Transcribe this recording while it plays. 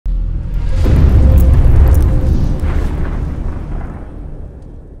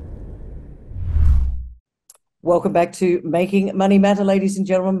Welcome back to Making Money Matter, ladies and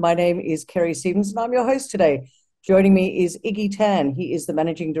gentlemen. My name is Kerry Stevens, and I'm your host today. Joining me is Iggy Tan. He is the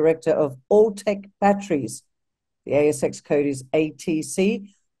Managing Director of Altech Batteries. The ASX code is ATC.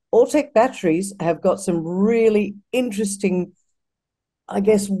 Altech Batteries have got some really interesting,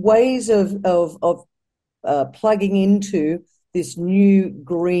 ways of plugging into this new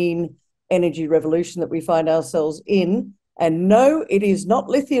green energy revolution that we find ourselves in. And no, it is not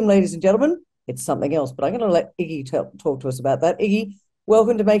lithium, ladies and gentlemen. It's something else, but I'm going to let Iggy talk to us about that. Iggy,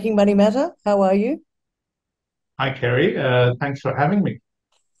 welcome to Making Money Matter. How are you? Hi, Kerry. Thanks for having me.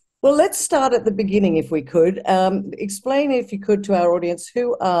 Well, let's start at the beginning, if we could. Explain, if you could, to our audience,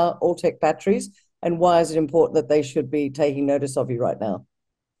 who are Altech Batteries and why is it important that they should be taking notice of you right now?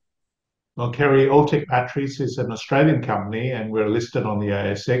 Well, Kerry, Altech Batteries is an Australian company and we're listed on the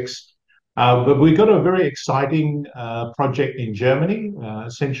ASX. But we've got a very exciting project in Germany.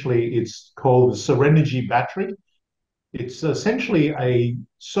 Essentially, it's called the Cerenergy Battery. It's essentially a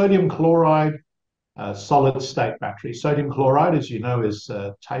sodium chloride solid state battery. Sodium chloride, as you know, is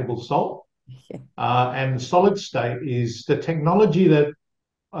table salt. Yeah. And solid state is the technology that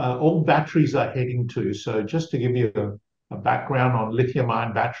all batteries are heading to. So just to give you a background on lithium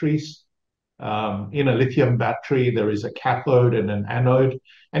ion batteries, in a lithium battery, there is a cathode and an anode.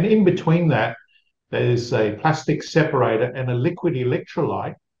 And in between that, there's a plastic separator and a liquid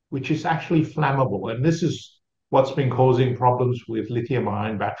electrolyte, which is actually flammable. And this is what's been causing problems with lithium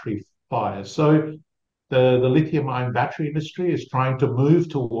ion battery fires. So the lithium ion battery industry is trying to move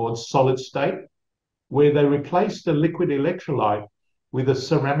towards solid state, where they replace the liquid electrolyte with a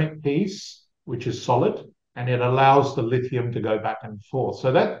ceramic piece, which is solid, and it allows the lithium to go back and forth.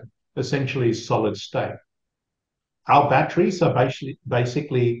 So that essentially is solid state. Our batteries are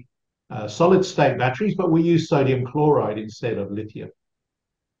basically solid state batteries, but we use sodium chloride instead of lithium.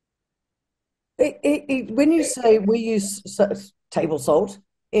 When you say we use table salt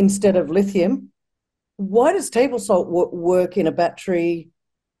instead of lithium, why does table salt work in a battery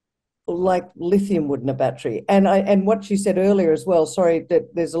like lithium would in a battery? And what you said earlier as well, sorry,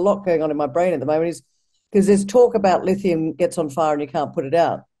 that there's a lot going on in my brain at the moment, is because there's talk about lithium gets on fire and you can't put it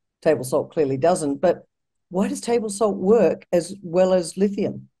out. Table salt clearly doesn't. But why does table salt work as well as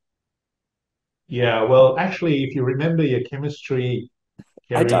lithium? Yeah, well, actually, if you remember your chemistry,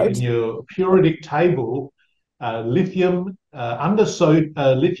 I Kerry, in don't. your periodic table, lithium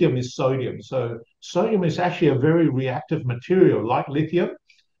is sodium. So sodium is actually a very reactive material, like lithium.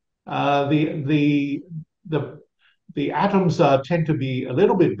 Uh, the the the the atoms tend to be a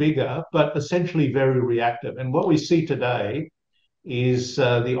little bit bigger, but essentially very reactive. And what we see today is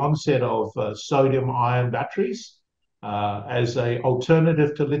the onset of sodium ion batteries as a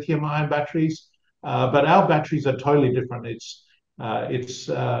alternative to lithium ion batteries. But our batteries are totally different. It's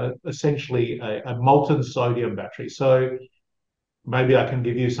essentially a molten sodium battery. So maybe I can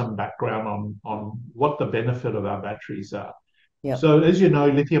give you some background on what the benefit of our batteries are. Yeah. So as you know,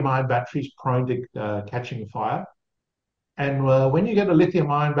 lithium ion batteries prone to catching fire. And when you get a lithium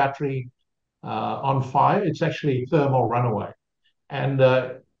ion battery on fire, it's actually thermal runaway. And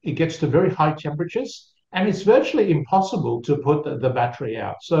it gets to very high temperatures, and it's virtually impossible to put the battery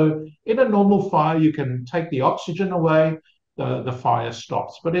out. So in a normal fire, you can take the oxygen away, the fire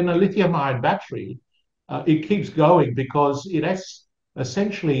stops. But in a lithium ion battery, it keeps going because it has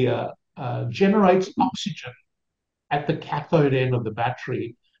essentially generates oxygen at the cathode end of the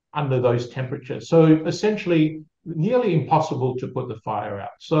battery under those temperatures. So essentially, nearly impossible to put the fire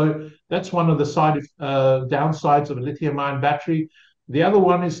out. So that's one of the downsides of a lithium-ion battery. The other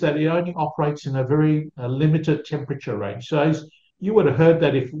one is that it only operates in a very limited temperature range. So as you would have heard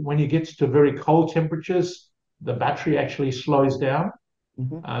that if when you get to very cold temperatures, the battery actually slows down.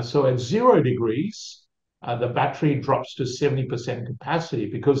 Mhm. So at 0 degrees, the battery drops to 70% capacity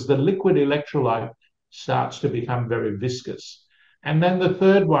because the liquid electrolyte starts to become very viscous. And then the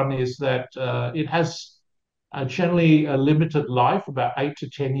third one is that it has generally a limited life, about 8 to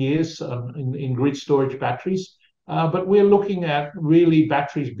 10 years in grid storage batteries. But we're looking at really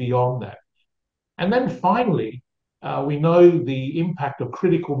batteries beyond that. And then finally, we know the impact of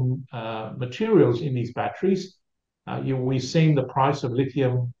critical materials in these batteries. We've seen the price of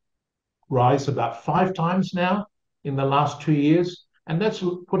lithium rise about 5 times now in the last 2 years, and that's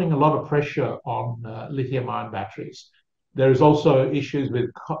putting a lot of pressure on lithium-ion batteries. There is also issues with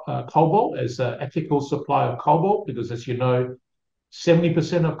cobalt as an ethical supply of cobalt, because as you know,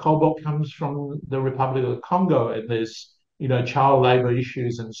 70% of cobalt comes from the Republic of the Congo, and there's child labor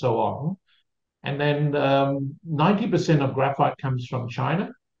issues and so on. And then 90% of graphite comes from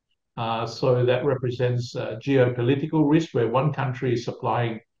China. So that represents geopolitical risk where one country is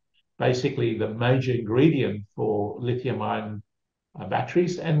supplying basically the major ingredient for lithium-ion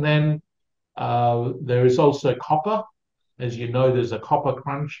batteries. And then there is also copper. As you know, there's a copper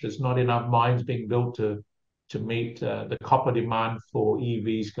crunch. There's not enough mines being built to meet the copper demand for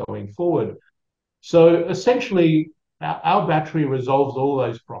EVs going forward. So essentially, our battery resolves all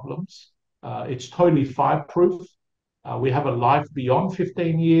those problems. It's totally fireproof. We have a life beyond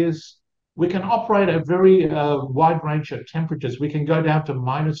 15 years. We can operate at a very wide range of temperatures. We can go down to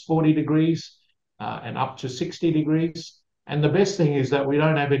minus 40 degrees and up to 60 degrees. And the best thing is that we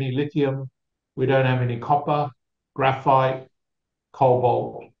don't have any lithium, we don't have any copper, graphite,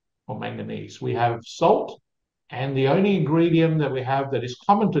 cobalt, or manganese. We have salt, and the only ingredient that we have that is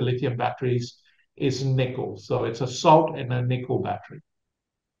common to lithium batteries is nickel. So it's a salt and a nickel battery.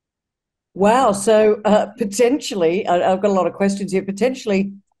 Wow. So potentially, I've got a lot of questions here.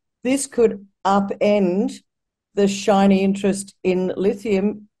 Potentially, this could upend the shiny interest in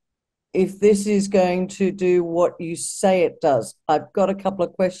lithium if this is going to do what you say it does. I've got a couple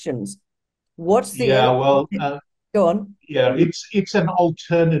of questions. What's the go on? Yeah, it's an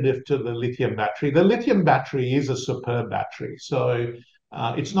alternative to the lithium battery. The lithium battery is a superb battery, so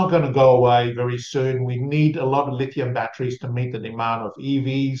it's not going to go away very soon. We need a lot of lithium batteries to meet the demand of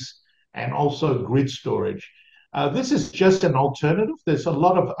EVs and also grid storage. This is just an alternative. There's a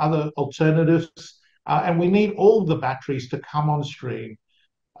lot of other alternatives, and we need all the batteries to come on stream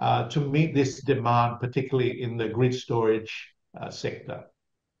to meet this demand, particularly in the grid storage sector.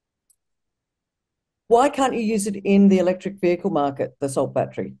 Why can't you use it in the electric vehicle market, the salt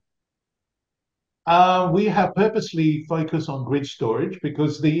battery? We have purposely focused on grid storage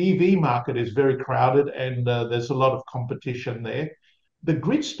because the EV market is very crowded and there's a lot of competition there. The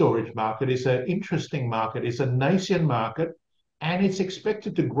grid storage market is an interesting market. It's a nascent market, and it's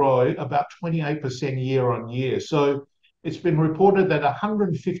expected to grow about 28% year on year. So it's been reported that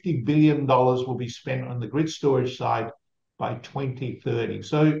 $150 billion will be spent on the grid storage side by 2030.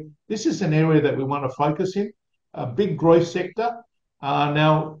 So this is an area that we want to focus in, a big growth sector.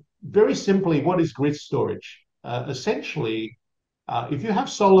 Now, very simply, what is grid storage? Essentially, if you have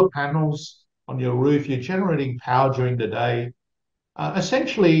solar panels on your roof, you're generating power during the day.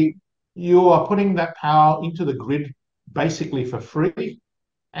 Essentially, you are putting that power into the grid basically for free,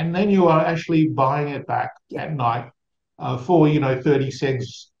 and then you are actually buying it back at night for 30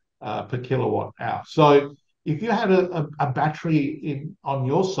 cents per kilowatt hour. So if you had a battery on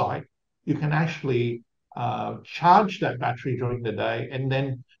your site, you can actually charge that battery during the day and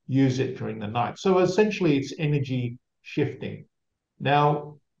then use it during the night. So essentially, it's energy shifting.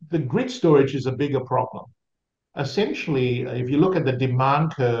 Now, the grid storage is a bigger problem. Essentially, if you look at the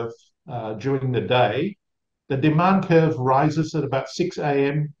demand curve during the day, the demand curve rises at about 6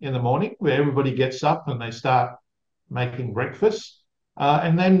 a.m. in the morning, where everybody gets up and they start making breakfast.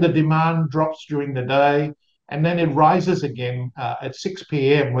 And then the demand drops during the day, and then it rises again at 6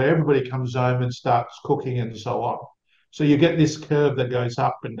 p.m., where everybody comes home and starts cooking and so on. So you get this curve that goes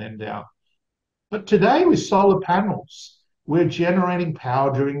up and then down. But today, with solar panels, we're generating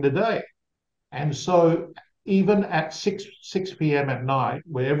power during the day. And so even at 6 p.m. at night,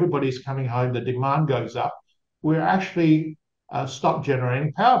 where everybody's coming home, the demand goes up, we're actually stop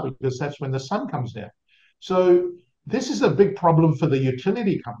generating power because that's when the sun comes down. So this is a big problem for the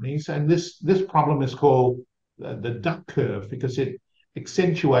utility companies, and this problem is called the duck curve because it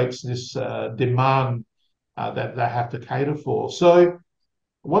accentuates this demand that they have to cater for. So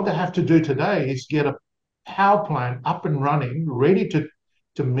what they have to do today is get a power plant up and running, ready to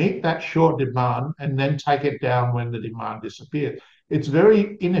meet that short demand and then take it down when the demand disappears. It's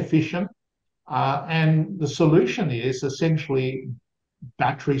very inefficient, and the solution is essentially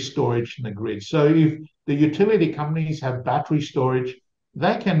battery storage in the grid. So if the utility companies have battery storage,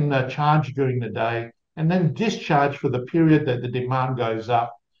 they can charge during the day and then discharge for the period that the demand goes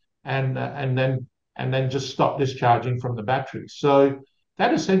up, and then just stop discharging from the batteries. So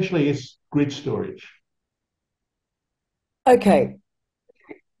that essentially is grid storage. Okay.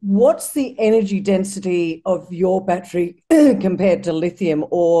 What's the energy density of your battery compared to lithium,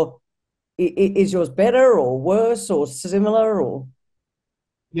 or is yours better or worse or similar or?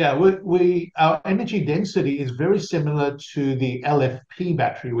 Yeah, our energy density is very similar to the LFP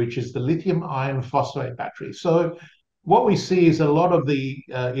battery, which is the lithium iron phosphate battery. So what we see is a lot of the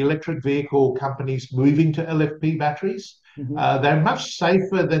electric vehicle companies moving to LFP batteries. They're much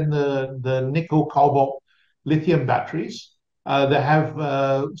safer than the nickel, cobalt, lithium batteries.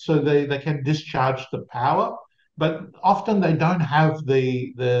 They can discharge the power, but often they don't have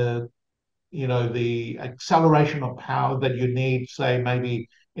the acceleration of power that you need, say maybe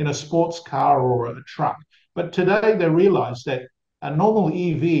in a sports car or a truck. But today they realize that a normal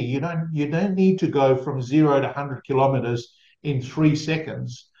EV, you don't need to go from 0 to 100 kilometers in 3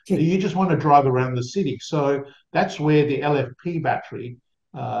 seconds. You just want to drive around the city. So that's where the LFP battery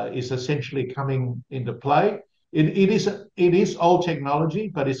is essentially coming into play. It is old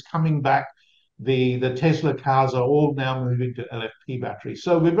technology, but it's coming back. The Tesla cars are all now moving to LFP batteries.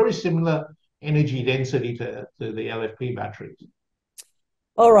 So we're very similar energy density to the LFP batteries.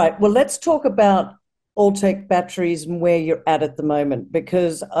 All right. Well, let's talk about Altech Batteries and where you're at the moment,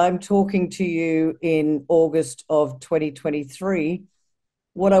 because I'm talking to you in August of 2023.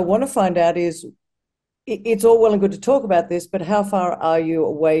 What I want to find out is it's all well and good to talk about this, but how far are you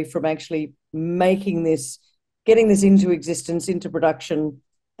away from actually making this, getting this into existence, into production,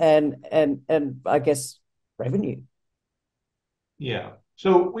 and I guess revenue? Yeah.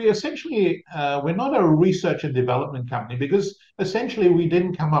 So we essentially we're not a research and development company because essentially we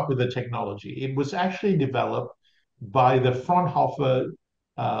didn't come up with the technology. It was actually developed by the Fraunhofer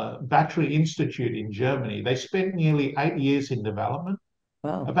Battery Institute in Germany. They spent nearly 8 years in development,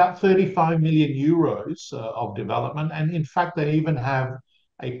 Wow. about 35 million euros of development, and in fact they even have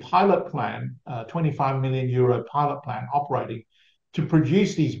a pilot plan, 25 million euro pilot plan operating to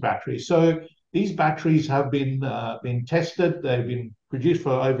produce these batteries. So these batteries have been tested. They've been produced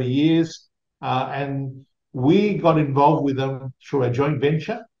for over years, and we got involved with them through a joint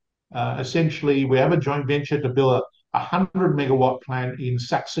venture. Essentially, we have a joint venture to build a 100 megawatt plant in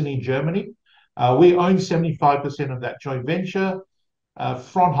Saxony, Germany. We own 75% of that joint venture.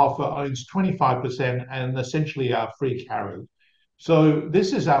 Fraunhofer owns 25% and essentially are free carried. So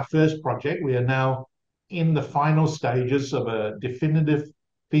this is our first project. We are now in the final stages of a definitive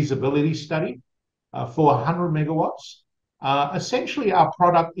feasibility study for 100 megawatts. Essentially, our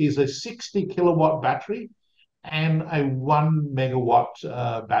product is a 60 kilowatt battery and a 1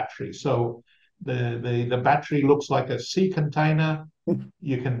 megawatt battery. So the battery looks like a sea container.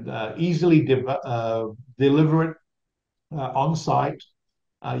 You can easily deliver it on site.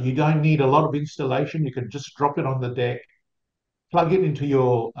 You don't need a lot of installation. You can just drop it on the deck, plug it into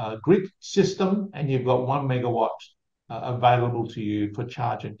your grid system, and you've got 1 megawatt available to you for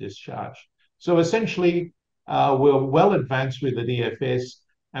charge and discharge. So essentially, we're well advanced with the DFS,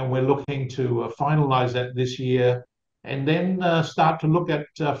 and we're looking to finalize that this year, and then start to look at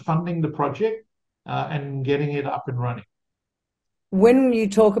funding the project and getting it up and running. When you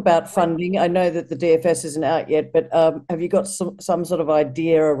talk about funding, I know that the DFS isn't out yet, but have you got some sort of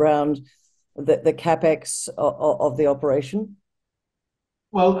idea around the capex of the operation?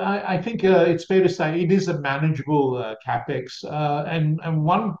 Well, I think it's fair to say it is a manageable capex, and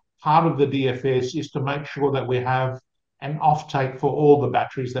one part of the DFS is to make sure that we have an offtake for all the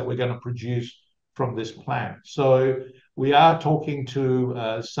batteries that we're going to produce from this plant. So we are talking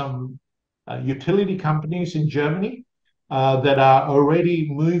to some utility companies in Germany that are already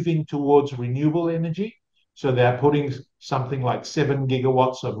moving towards renewable energy. So they're putting something like 7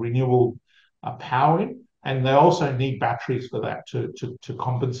 gigawatts of renewable power in, and they also need batteries for that to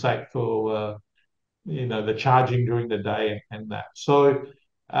compensate for the charging during the day and that. So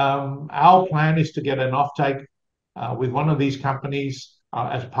our plan is to get an offtake with one of these companies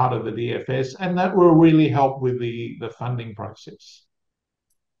as part of the DFS, and that will really help with the funding process.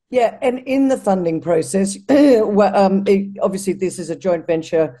 Yeah, and in the funding process, obviously this is a joint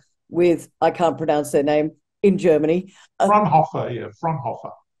venture with, I can't pronounce their name, in Germany. Fraunhofer, yeah,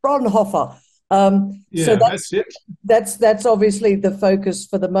 Fraunhofer. Fraunhofer. So Yeah, that's it. that's obviously the focus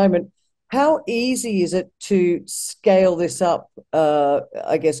for the moment. How easy is it to scale this up,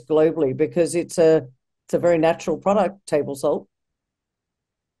 I guess, globally? Because it's a very natural product, table salt.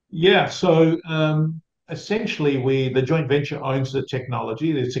 Yeah, so essentially, the joint venture owns the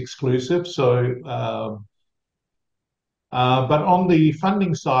technology. It's exclusive. So, but on the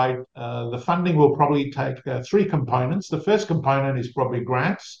funding side, the funding will probably take three components. The first component is probably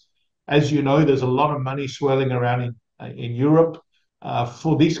grants. As you know, there's a lot of money swirling around in Europe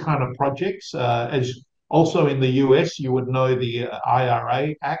for these kind of projects. As also in the US, you would know the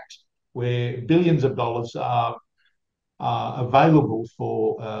IRA Act, where billions of dollars are available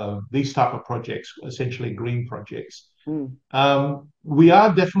for these type of projects, essentially green projects. Mm. We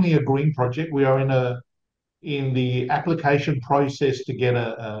are definitely a green project. We are in the application process to get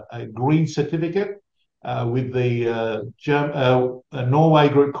a green certificate with the a Norway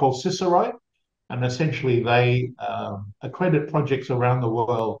group called Cicero, and essentially they accredit projects around the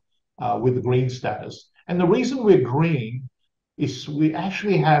world with the green status. And the reason we're green is we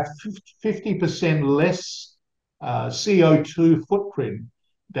actually have 50% less CO2 footprint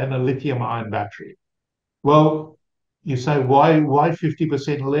than a lithium ion battery. Well, you say, why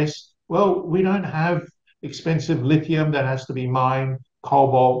 50% less? Well, we don't have expensive lithium that has to be mined,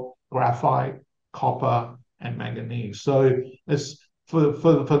 cobalt, graphite, copper, and manganese. So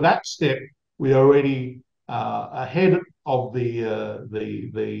for that step, we're already ahead of the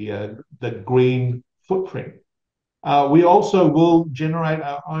green footprint. We also will generate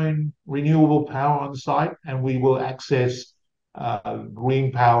our own renewable power on site, and we will access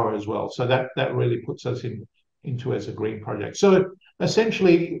green power as well. So that really puts us into as a green project. So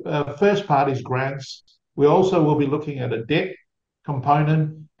essentially, first part is grants. We also will be looking at a debt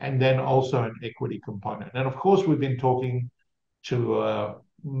component and then also an equity component. And of course, we've been talking to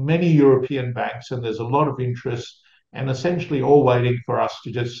many European banks, and there's a lot of interest, and essentially all waiting for us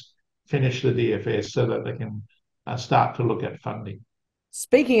to just finish the DFS so that they can start to look at funding.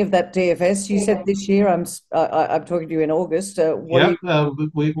 Speaking of that DFS, you said this year. I'm talking to you in August. What do Yeah,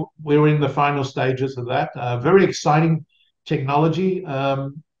 you? we're in the final stages of that. Very exciting technology.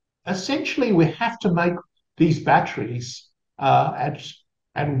 Essentially, we have to make these batteries at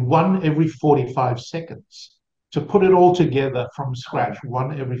one every 45 seconds to put it all together from scratch,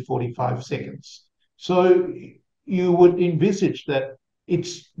 one every 45 seconds. So you would envisage that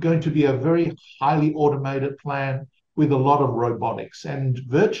it's going to be a very highly automated plant with a lot of robotics. And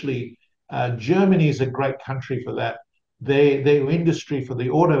virtually, Germany is a great country for that. Their industry, for the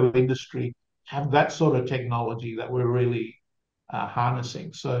auto industry, have that sort of technology that we're really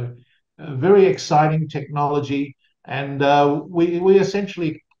harnessing. So, very exciting technology, and we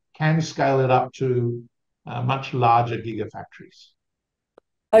essentially can scale it up to much larger gigafactories.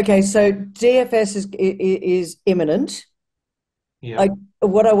 Okay, so DFS is imminent. Yeah.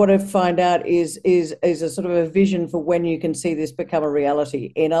 What I want to find out is a sort of a vision for when you can see this become a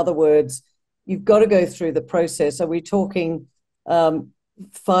reality. In other words, you've got to go through the process. Are we talking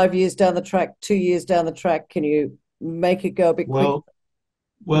 5 years down the track, 2 years down the track? Can you make it go a bit quicker?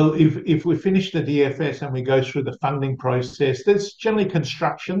 Well, if we finish the DFS and we go through the funding process, there's generally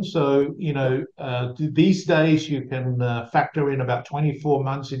construction. So, these days you can factor in about 24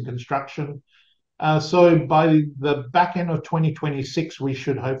 months in construction. So by the back end of 2026, we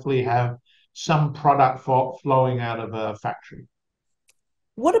should hopefully have some product flowing out of a factory.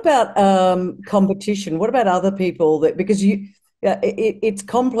 What about competition? What about other people that because it's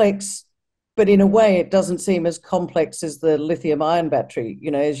complex, but in a way it doesn't seem as complex as the lithium ion battery.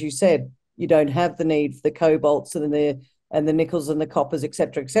 As you said, you don't have the need for the cobalts and the nickels and the coppers,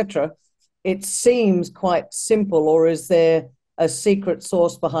 etc., etc. It seems quite simple, or is there a secret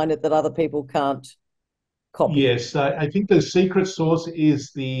sauce behind it that other people can't copy? Yes, I think the secret sauce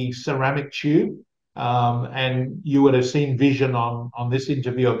is the ceramic tube. And you would have seen vision on this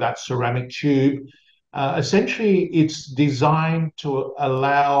interview of that ceramic tube. Essentially, it's designed to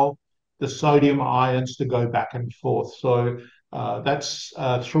allow the sodium ions to go back and forth. So that's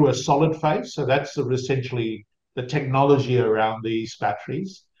through a solid phase. So that's essentially the technology around these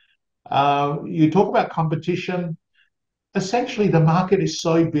batteries. You talk about competition. Essentially, the market is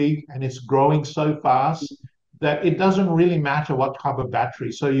so big and it's growing so fast that it doesn't really matter what type of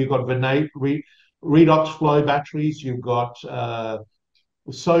battery. So you've got redox flow batteries, you've got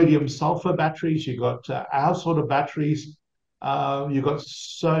sodium sulfur batteries, you've got our sort of batteries, you've got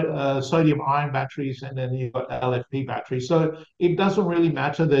sodium ion batteries, and then you've got LFP batteries. So it doesn't really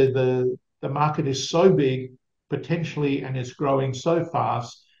matter. The market is so big potentially, and it's growing so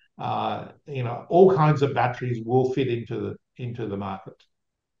fast. All kinds of batteries will fit into the market.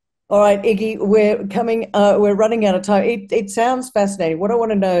 All right, Iggy, we're running out of time. It sounds fascinating. What I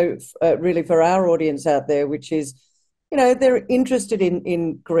want to know, really, for our audience out there, which is, they're interested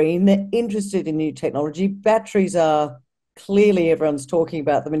in green, they're interested in new technology. Batteries are clearly everyone's talking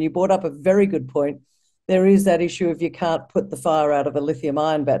about them, and you brought up a very good point. There is that issue of you can't put the fire out of a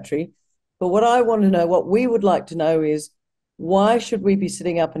lithium-ion battery. But what I want to know, what we would like to know, is why should we be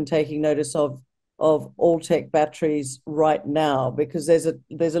sitting up and taking notice of Altech batteries right now, because there's a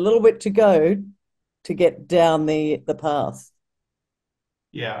little bit to go to get down the path.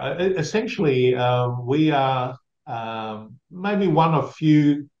 Yeah, essentially, we are maybe one of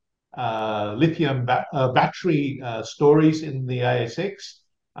few lithium battery stories in the ASX.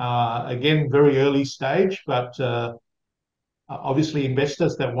 Again, very early stage, but obviously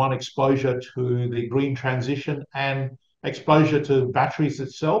investors that want exposure to the green transition and exposure to batteries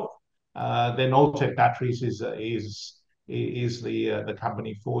itself, then Altech Batteries is the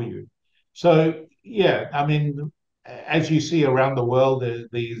company for you. So yeah, I mean, as you see around the world,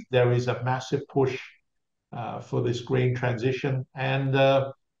 there is a massive push for this green transition, and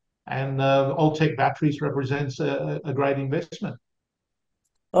Altech Batteries represents a great investment.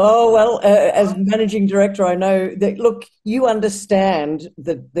 Oh, well, as managing director, I know that, look, you understand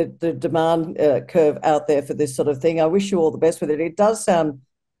the demand curve out there for this sort of thing. I wish you all the best with it. It does sound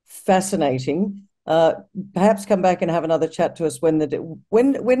fascinating. Perhaps come back and have another chat to us when's the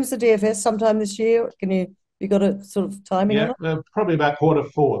DFS? Sometime this year? You got a sort of timing on Yeah, it? probably about quarter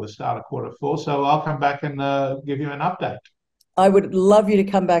 4, the start of quarter 4. So I'll come back and give you an update. I would love you to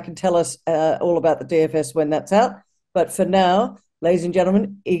come back and tell us all about the DFS when that's out. But for now, ladies and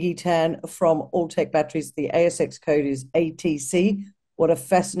gentlemen, Iggy Tan from Altech Batteries. The ASX code is ATC. What a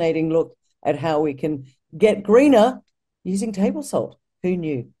fascinating look at how we can get greener using table salt. Who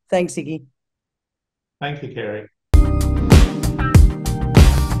knew? Thanks, Iggy. Thank you, Kerry.